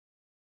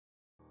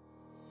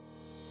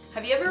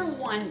Have you ever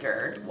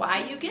wondered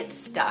why you get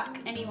stuck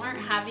and you aren't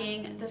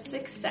having the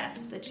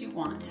success that you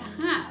want to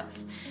have?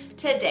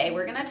 Today,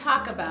 we're going to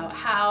talk about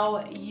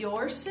how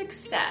your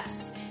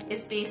success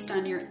is based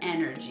on your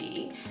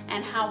energy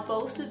and how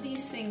both of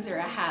these things are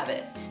a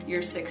habit.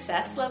 Your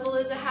success level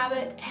is a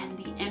habit and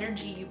the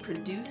energy you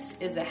produce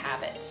is a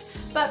habit.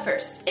 But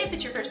first, if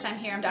it's your first time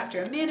here, I'm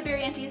Dr. Amanda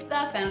Barrientos,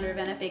 the founder of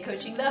NFA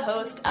Coaching, the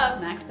host of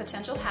Max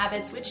Potential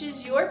Habits, which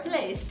is your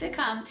place to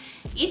come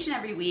each and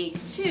every week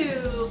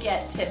to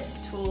get tips,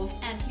 tools,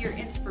 and hear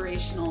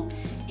inspirational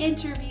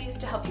interviews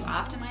to help you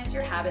optimize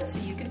your habits so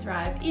you can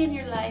thrive in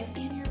your life,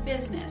 in your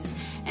business.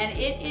 And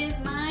it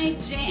is my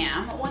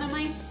jam. One of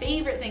my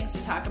favorite things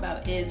to talk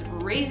about is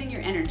raising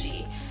your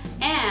energy.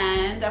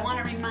 And I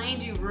want to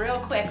remind you real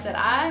quick that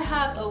I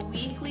have a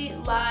weekly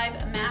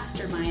live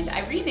mastermind.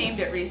 I renamed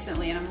it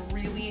recently and I'm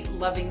really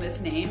loving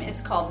this name.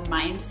 It's called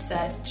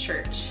Mindset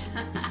Church.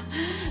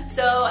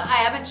 So I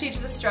haven't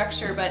changed the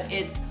structure, but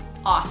it's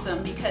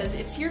awesome because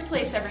it's your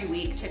place every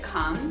week to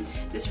come,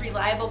 this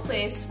reliable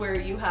place where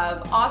you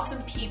have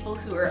awesome people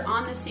who are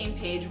on the same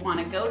page, want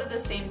to go to the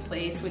same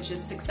place, which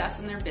is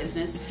success in their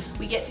business.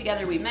 We get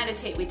together, we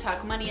meditate, we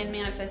talk money and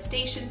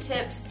manifestation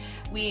tips.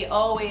 We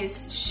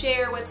always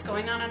share what's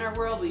going on in our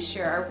world. We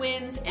share our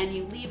wins, and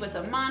you leave with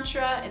a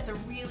mantra. It's a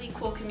really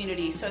cool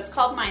community. So it's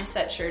called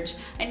Mindset Church.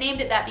 I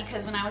named it that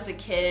because when I was a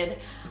kid,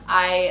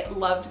 I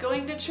loved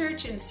going to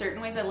church in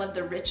certain ways. I loved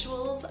the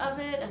rituals of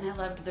it, and I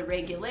loved the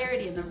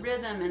regularity and the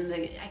rhythm, and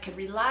I could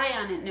rely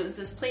on it. And it was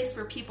this place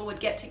where people would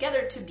get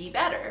together to be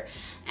better.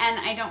 And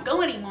I don't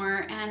go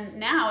anymore. And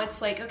now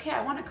it's like, okay,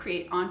 I want to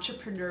create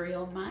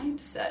entrepreneurial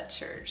mindset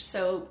church.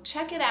 So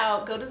check it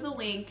out. Go to the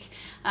link.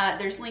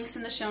 There's links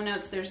in the show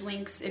notes. There's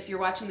links if you're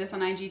watching this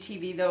on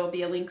IGTV. There will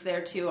be a link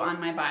there too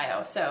on my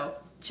bio. So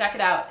check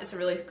it out. It's a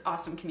really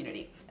awesome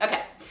community.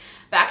 Okay,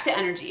 back to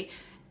energy.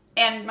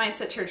 And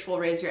Mindset Church will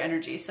raise your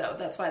energy, so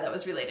that's why that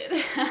was related.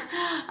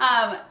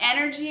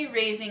 Energy,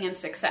 raising, and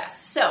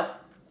success. So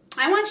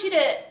I want you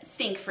to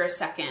think for a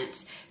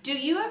second. Do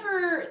you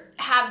ever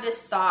have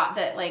this thought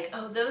that like,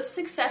 oh, those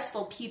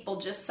successful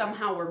people just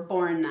somehow were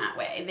born that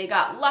way? They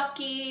got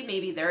lucky,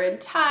 maybe they're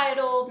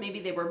entitled, maybe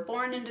they were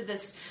born into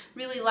this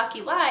really lucky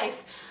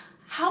life.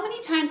 How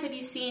many times have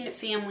you seen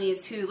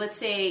families who, let's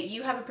say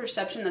you have a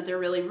perception that they're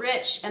really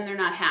rich and they're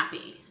not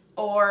happy?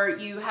 Or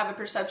you have a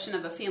perception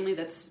of a family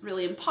that's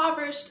really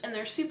impoverished and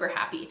they're super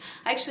happy.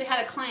 I actually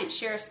had a client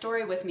share a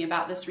story with me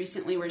about this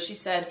recently where she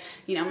said,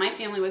 you know, my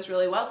family was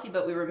really wealthy,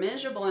 but we were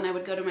miserable, and I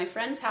would go to my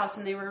friend's house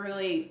and they were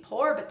really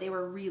poor, but they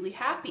were really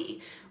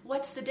happy.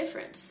 What's the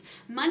difference?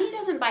 Money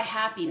doesn't buy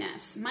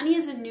happiness. Money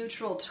is a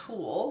neutral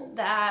tool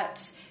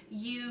that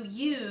you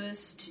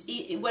use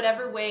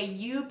whatever way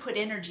you put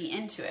energy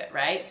into it,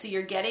 right? So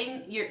you're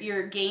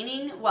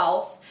gaining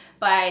wealth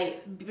by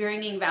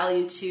bringing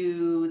value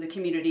to the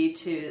community,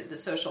 to the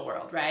social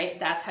world, right?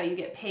 That's how you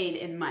get paid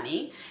in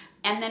money.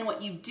 And then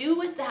what you do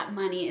with that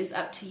money is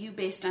up to you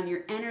based on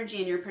your energy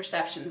and your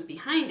perceptions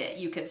behind it.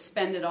 You could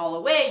spend it all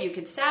away, you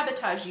could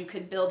sabotage, you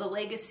could build a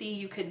legacy,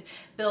 you could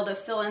build a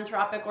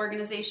philanthropic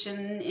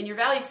organization in your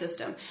value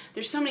system.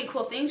 There's so many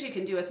cool things you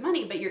can do with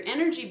money, but your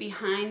energy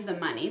behind the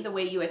money, the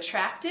way you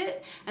attract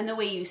it and the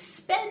way you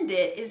spend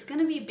it is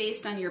going to be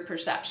based on your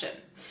perception.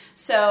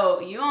 So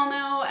you all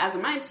know, as a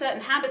mindset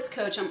and habits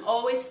coach, I'm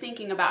always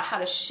thinking about how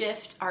to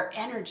shift our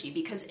energy,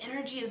 because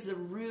energy is the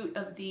root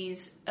of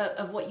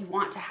of what you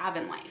want to have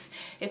in life.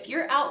 If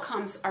your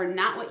outcomes are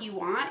not what you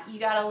want, you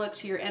got to look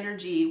to your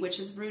energy, which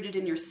is rooted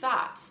in your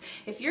thoughts.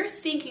 If you're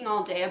thinking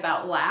all day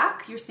about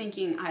lack, you're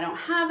thinking, I don't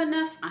have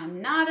enough,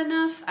 I'm not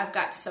enough, I've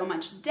got so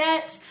much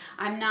debt,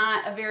 I'm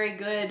not a very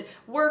good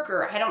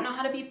worker, I don't know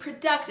how to be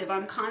productive,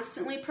 I'm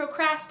constantly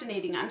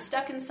procrastinating, I'm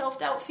stuck in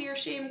self-doubt, fear,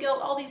 shame,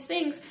 guilt, all these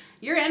things,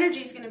 your energy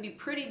is going to be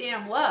pretty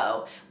damn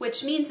low,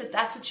 which means that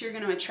that's what you're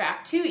going to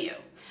attract to you.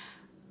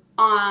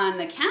 On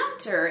the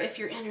counter, if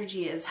your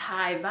energy is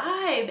high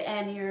vibe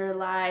and you're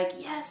like,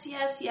 yes,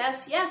 yes,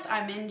 yes, yes,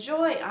 I'm in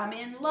joy, I'm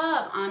in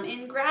love, I'm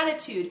in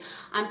gratitude,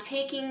 I'm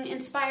taking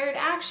inspired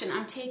action,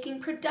 I'm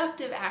taking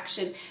productive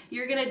action,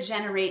 you're going to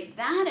generate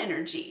that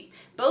energy.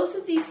 Both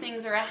of these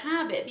things are a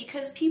habit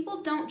because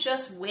people don't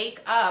just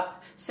wake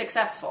up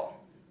successful.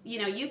 You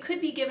know, you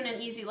could be given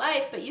an easy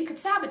life, but you could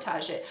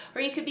sabotage it.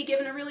 Or you could be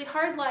given a really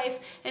hard life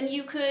and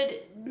you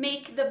could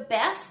make the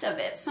best of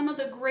it. Some of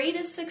the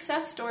greatest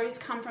success stories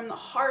come from the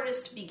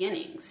hardest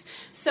beginnings.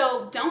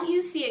 So don't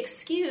use the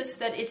excuse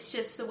that it's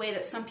just the way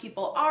that some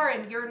people are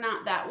and you're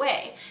not that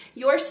way.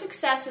 Your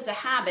success is a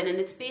habit, and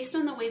it's based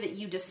on the way that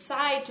you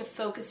decide to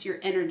focus your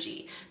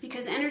energy,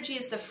 because energy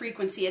is the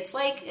frequency. It's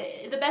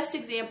like, the best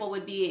example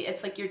would be,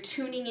 it's like you're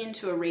tuning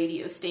into a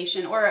radio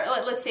station, or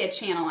let's say a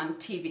channel on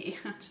TV,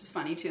 which is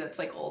funny too. That's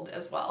like old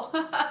as well.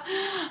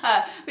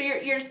 But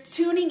you're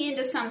tuning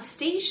into some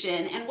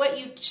station, and what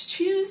you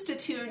choose to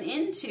tune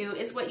into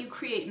is what you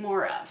create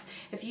more of.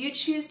 If you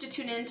choose to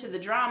tune into the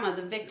drama,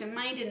 the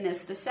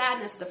victim-mindedness, the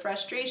sadness, the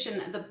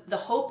frustration, the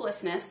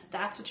hopelessness,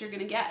 that's what you're going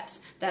to get.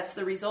 That's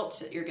the results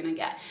that you're going to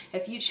get.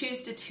 If you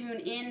choose to tune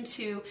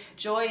into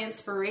joy,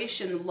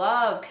 inspiration,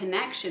 love,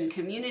 connection,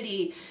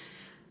 community,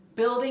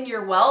 building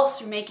your wealth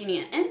through making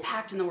an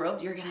impact in the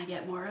world, you're going to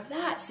get more of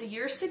that. So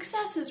your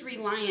success is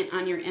reliant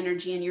on your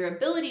energy and your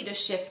ability to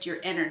shift your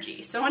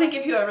energy. So I want to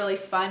give you a really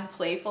fun,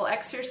 playful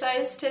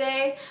exercise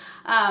today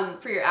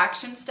for your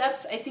action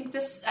steps.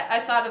 I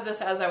thought of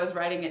this as I was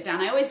writing it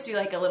down. I always do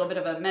like a little bit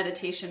of a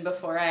meditation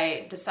before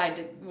I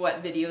decide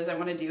what videos I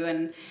want to do.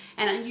 And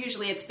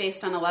usually it's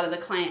based on a lot of the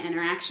client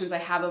interactions I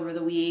have over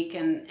the week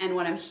and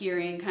what I'm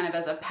hearing kind of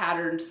as a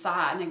patterned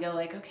thought. And I go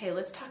like, okay,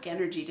 let's talk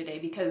energy today,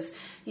 because,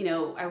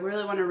 I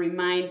really want to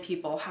remind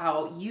people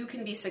how you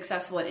can be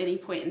successful at any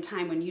point in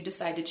time when you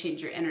decide to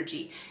change your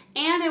energy.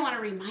 And I want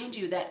to remind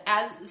you that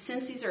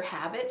since these are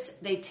habits,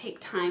 they take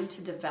time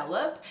to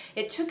develop.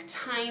 It took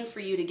time for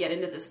you to get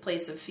into this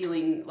place of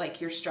feeling like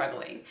you're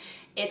struggling.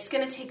 It's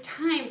going to take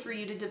time for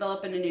you to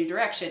develop in a new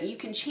direction. You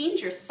can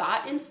change your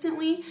thought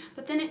instantly,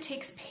 but then it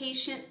takes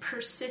patient,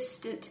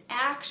 persistent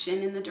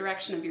action in the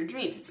direction of your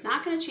dreams. It's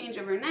not going to change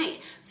overnight.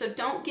 So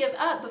don't give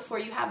up before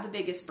you have the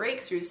biggest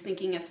breakthroughs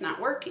thinking it's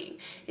not working.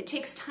 It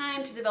takes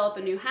time to develop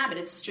a new habit.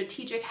 It's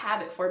strategic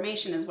habit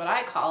formation is what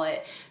I call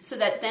it, so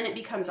that then it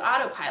becomes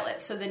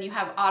autopilot. So then you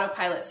have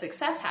autopilot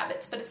success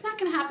habits, but it's not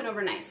going to happen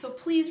overnight. So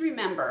please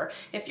remember,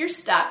 if you're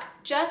stuck,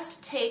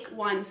 just take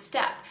one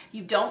step.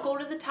 You don't go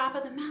to the top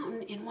of the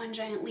mountain in one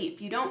giant leap.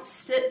 You don't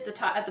sit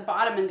at the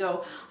bottom and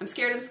go, I'm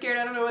scared,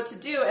 I don't know what to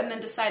do, and then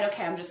decide,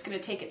 okay, I'm just going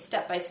to take it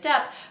step by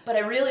step, but I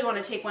really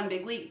want to take one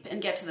big leap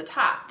and get to the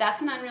top.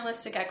 That's an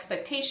unrealistic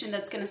expectation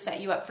that's going to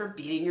set you up for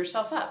beating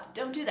yourself up.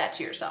 Don't do that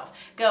to yourself.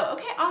 Go,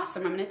 okay,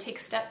 awesome. I'm going to take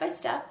step by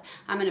step.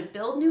 I'm going to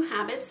build new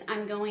habits.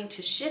 I'm going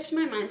to shift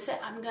my mindset.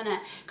 I'm going to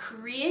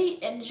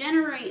create and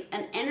generate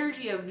an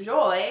energy of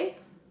joy,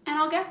 and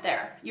I'll get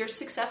there. Your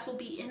success will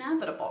be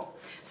inevitable.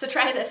 So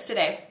try this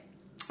today.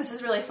 This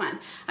is really fun.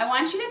 I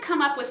want you to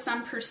come up with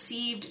some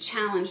perceived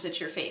challenge that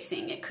you're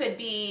facing. It could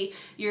be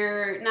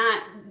you're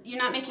not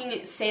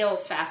making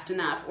sales fast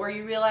enough, or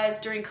you realize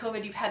during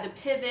COVID you've had to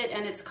pivot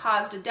and it's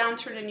caused a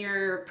downturn in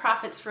your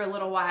profits for a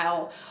little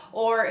while,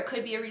 or it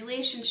could be a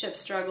relationship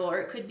struggle, or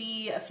it could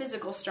be a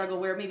physical struggle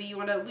where maybe you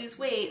want to lose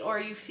weight, or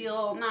you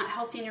feel not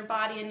healthy in your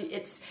body and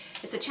it's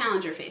a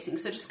challenge you're facing.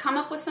 So just come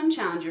up with some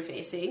challenge you're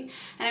facing,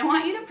 and I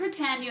want you to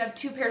pretend you have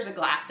two pairs of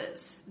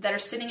glasses that are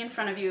sitting in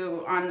front of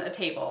you on a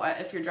table.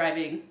 If you're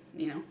driving,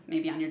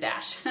 maybe on your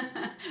dash.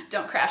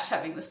 Don't crash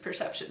having this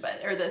perception,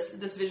 or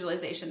this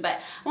visualization. But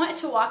I want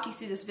to walk you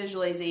through this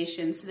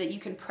visualization so that you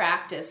can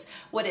practice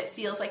what it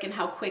feels like and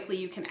how quickly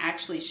you can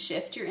actually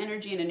shift your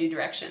energy in a new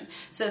direction.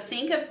 So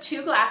think of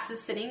two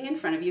glasses sitting in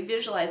front of you,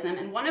 visualize them,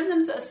 and one of them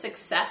is a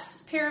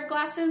success pair of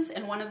glasses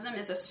and one of them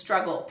is a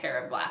struggle pair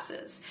of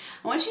glasses.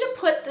 I want you to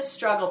put the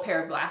struggle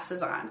pair of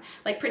glasses on.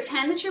 Like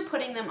pretend that you're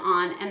putting them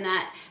on and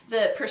that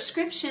the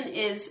prescription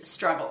is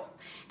struggle.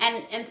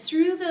 And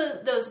through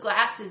those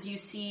glasses, you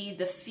see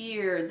the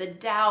fear, the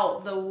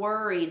doubt, the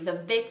worry, the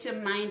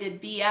victim-minded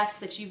BS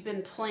that you've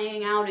been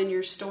playing out in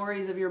your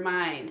stories of your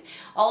mind.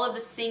 All of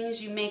the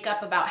things you make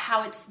up about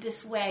how it's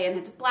this way and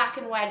it's black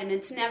and white and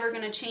it's never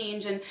going to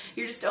change and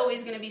you're just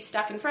always going to be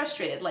stuck and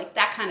frustrated. Like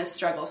that kind of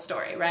struggle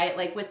story, right?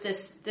 Like with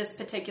this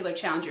particular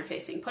challenge you're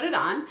facing. Put it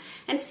on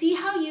and see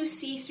how you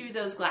see through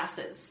those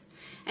glasses.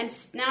 And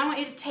now I want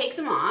you to take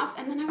them off,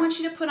 and then I want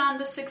you to put on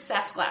the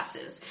success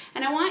glasses.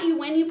 And I want you,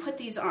 when you put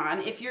these on,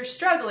 if you're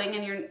struggling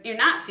and you're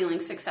not feeling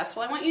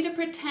successful, I want you to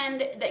pretend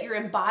that you're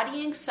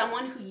embodying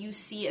someone who you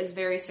see as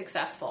very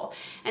successful,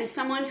 and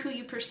someone who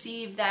you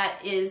perceive that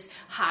is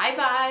high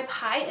vibe,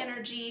 high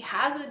energy,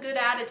 has a good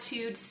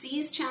attitude,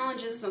 sees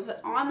challenges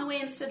on the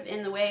way instead of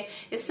in the way,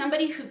 is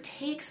somebody who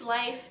takes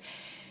life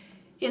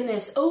in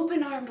this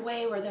open-armed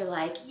way where they're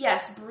like,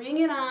 yes, bring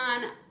it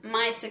on,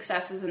 my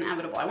success is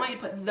inevitable. I want you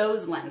to put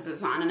those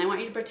lenses on, and I want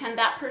you to pretend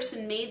that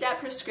person made that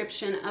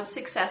prescription of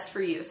success for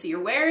you. So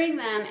you're wearing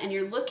them and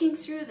you're looking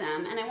through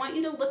them, and I want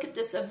you to look at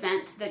this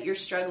event that you're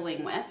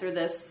struggling with, or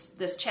this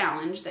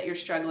challenge that you're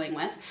struggling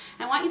with.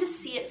 I want you to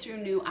see it through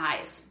new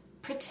eyes.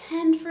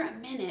 Pretend for a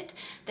minute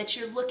that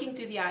you're looking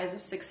through the eyes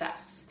of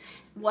success.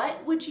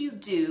 What would you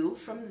do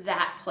from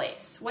that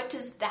place? What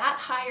does that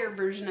higher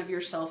version of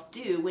yourself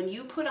do when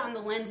you put on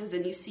the lenses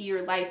and you see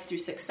your life through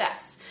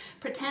success?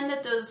 Pretend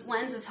that those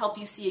lenses help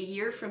you see a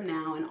year from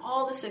now and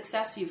all the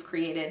success you've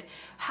created.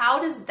 How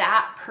does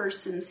that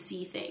person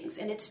see things?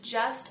 And it's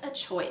just a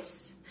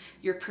choice.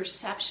 Your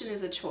perception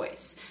is a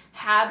choice.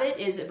 Habit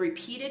is a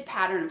repeated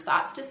pattern of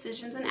thoughts,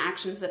 decisions, and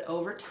actions that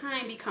over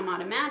time become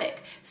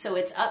automatic. So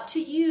it's up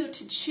to you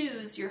to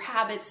choose your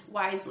habits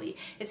wisely.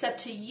 It's up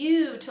to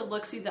you to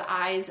look through the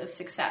eyes of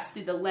success,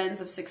 through the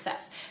lens of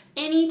success.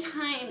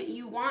 Anytime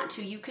you want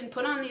to, you can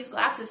put on these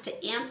glasses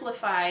to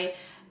amplify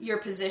your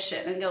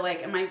position and go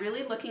like, am I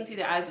really looking through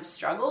the eyes of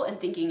struggle and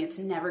thinking it's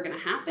never going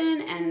to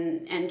happen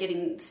and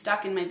getting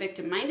stuck in my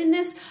victim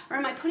mindedness? Or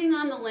am I putting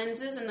on the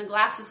lenses and the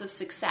glasses of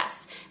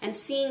success and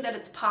seeing that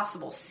it's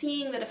possible,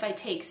 seeing that if I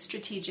take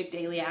strategic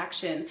daily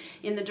action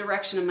in the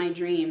direction of my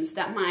dreams,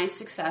 that my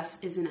success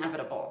is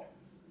inevitable?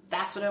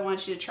 That's what I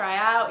want you to try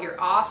out. You're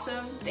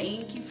awesome.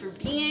 Thank you for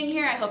being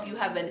here. I hope you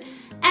have an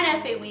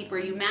NFA week where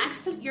you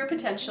max your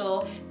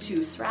potential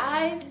to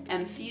thrive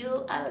and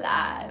feel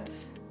alive.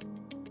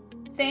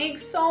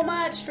 Thanks so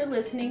much for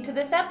listening to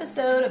this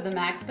episode of the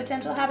Max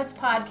Potential Habits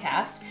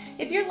podcast.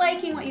 If you're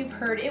liking what you've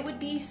heard, it would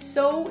be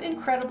so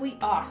incredibly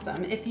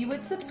awesome if you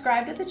would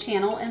subscribe to the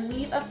channel and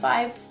leave a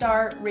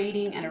 5-star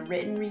rating and a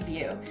written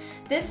review.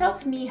 This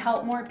helps me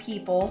help more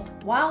people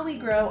while we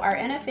grow our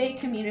NFA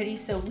community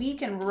so we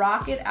can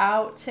rock it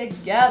out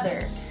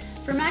together.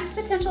 For Max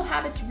Potential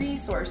Habits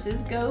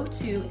resources, go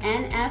to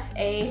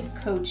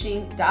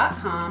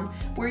nfacoaching.com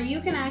where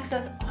you can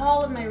access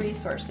all of my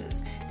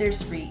resources.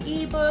 There's free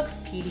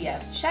ebooks,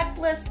 PDF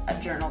checklists, a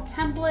journal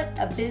template,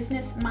 a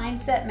business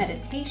mindset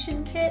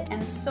meditation kit,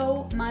 and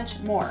so much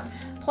more.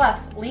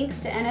 Plus, links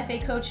to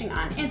NFA coaching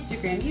on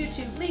Instagram,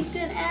 YouTube,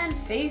 LinkedIn, and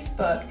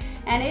Facebook.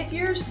 And if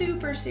you're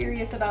super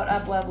serious about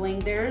up-leveling,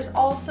 there's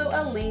also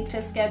a link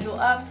to schedule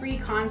a free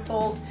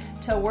consult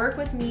to work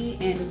with me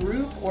in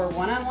group or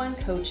one-on-one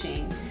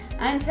coaching.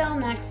 Until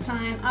next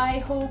time, I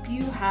hope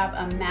you have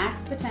a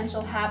Max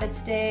Potential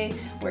Habits Day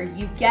where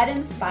you get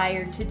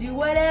inspired to do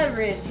whatever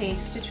it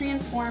takes to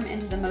transform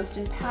into the most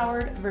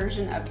empowered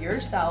version of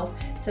yourself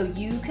so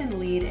you can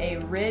lead a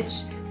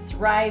rich,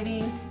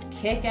 thriving,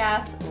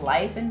 kick-ass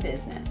life and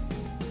business.